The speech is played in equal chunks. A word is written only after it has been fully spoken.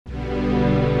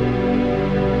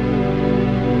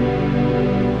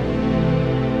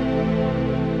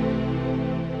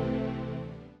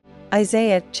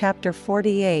Isaiah chapter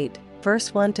 48,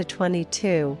 verse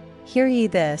 1-22. Hear ye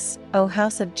this, O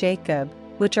house of Jacob,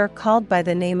 which are called by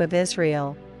the name of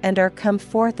Israel, and are come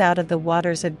forth out of the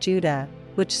waters of Judah,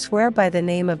 which swear by the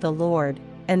name of the Lord,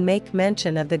 and make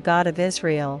mention of the God of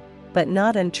Israel, but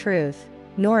not in truth,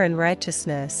 nor in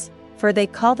righteousness. For they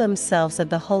call themselves of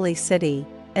the holy city,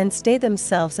 and stay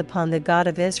themselves upon the God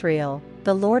of Israel,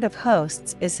 the Lord of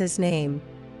hosts is his name.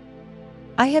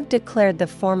 I have declared the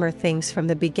former things from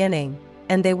the beginning,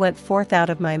 and they went forth out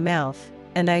of my mouth,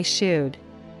 and I shewed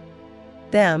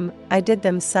them, I did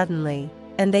them suddenly,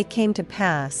 and they came to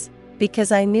pass,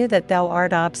 because I knew that thou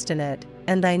art obstinate,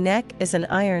 and thy neck is an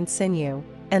iron sinew,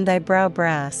 and thy brow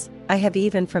brass, I have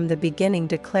even from the beginning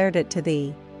declared it to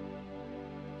thee.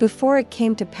 Before it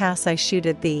came to pass I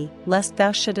shewed thee, lest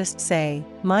thou shouldest say,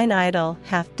 Mine idol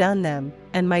hath done them,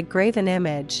 and my graven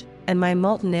image, and my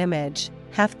molten image,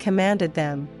 hath commanded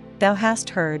them. Thou hast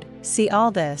heard, see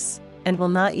all this, and will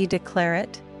not ye declare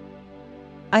it?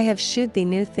 I have shewed thee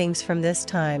new things from this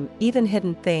time, even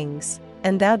hidden things,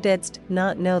 and thou didst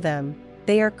not know them.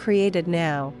 They are created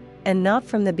now, and not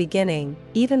from the beginning,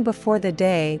 even before the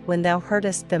day when thou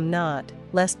heardest them not,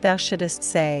 lest thou shouldest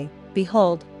say,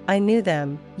 Behold, I knew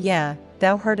them, yea,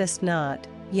 thou heardest not,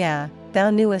 yea, thou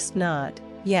knewest not,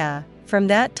 yea, from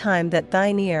that time that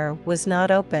thine ear was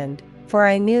not opened, for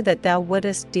I knew that thou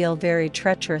wouldest deal very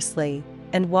treacherously,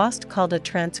 and wast called a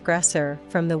transgressor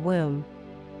from the womb.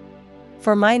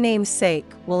 For my name's sake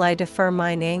will I defer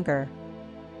mine anger,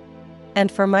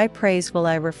 and for my praise will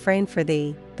I refrain for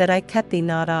thee, that I cut thee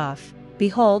not off.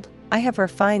 Behold, I have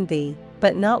refined thee,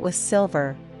 but not with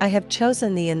silver, I have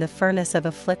chosen thee in the furnace of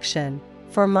affliction.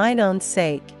 For mine own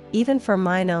sake, even for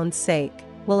mine own sake,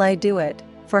 will I do it,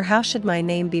 for how should my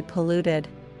name be polluted?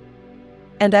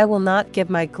 And I will not give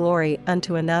my glory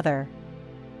unto another.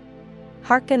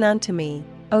 Hearken unto me,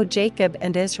 O Jacob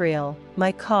and Israel,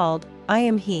 my called, I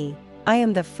am he, I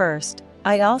am the first,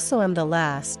 I also am the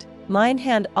last. Mine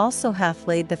hand also hath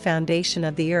laid the foundation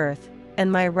of the earth,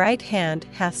 and my right hand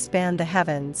hath spanned the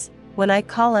heavens. When I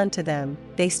call unto them,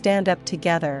 they stand up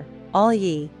together. All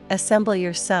ye, assemble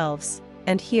yourselves,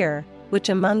 and hear, which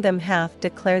among them hath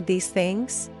declared these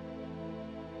things?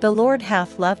 The Lord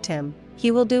hath loved him, he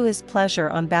will do his pleasure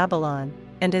on Babylon,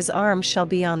 and his arm shall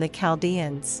be on the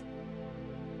Chaldeans.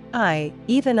 I,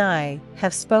 even I,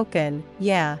 have spoken,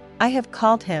 yea, I have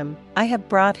called him, I have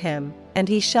brought him, and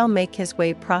he shall make his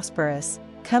way prosperous.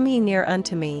 Come ye near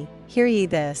unto me, hear ye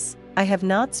this, I have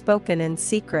not spoken in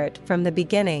secret from the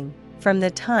beginning, from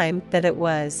the time that it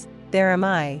was, there am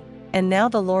I, and now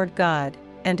the Lord God,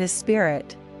 and his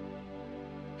Spirit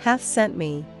hath sent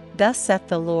me. Thus saith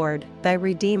the Lord, thy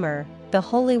Redeemer, the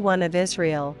Holy One of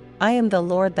Israel, I am the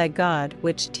Lord thy God,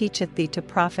 which teacheth thee to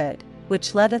profit,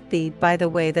 which leadeth thee by the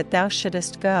way that thou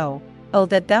shouldest go. O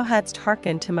that thou hadst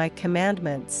hearkened to my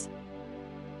commandments!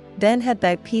 Then had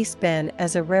thy peace been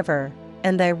as a river,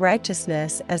 and thy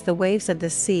righteousness as the waves of the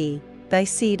sea. Thy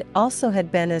seed also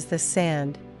had been as the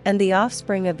sand, and the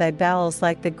offspring of thy bowels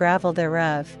like the gravel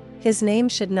thereof. His name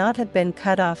should not have been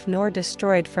cut off nor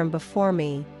destroyed from before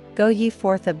me. Go ye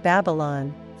forth of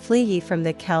Babylon, flee ye from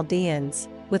the Chaldeans,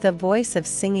 with a voice of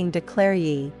singing declare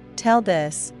ye, tell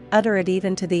this, utter it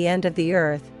even to the end of the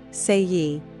earth, say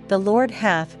ye, the Lord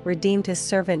hath redeemed his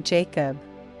servant Jacob.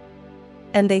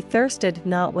 And they thirsted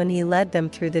not when he led them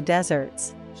through the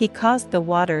deserts, he caused the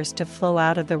waters to flow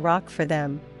out of the rock for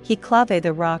them, he clave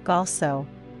the rock also,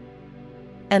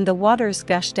 and the waters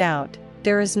gushed out.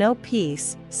 There is no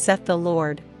peace, saith the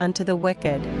Lord, unto the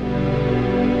wicked.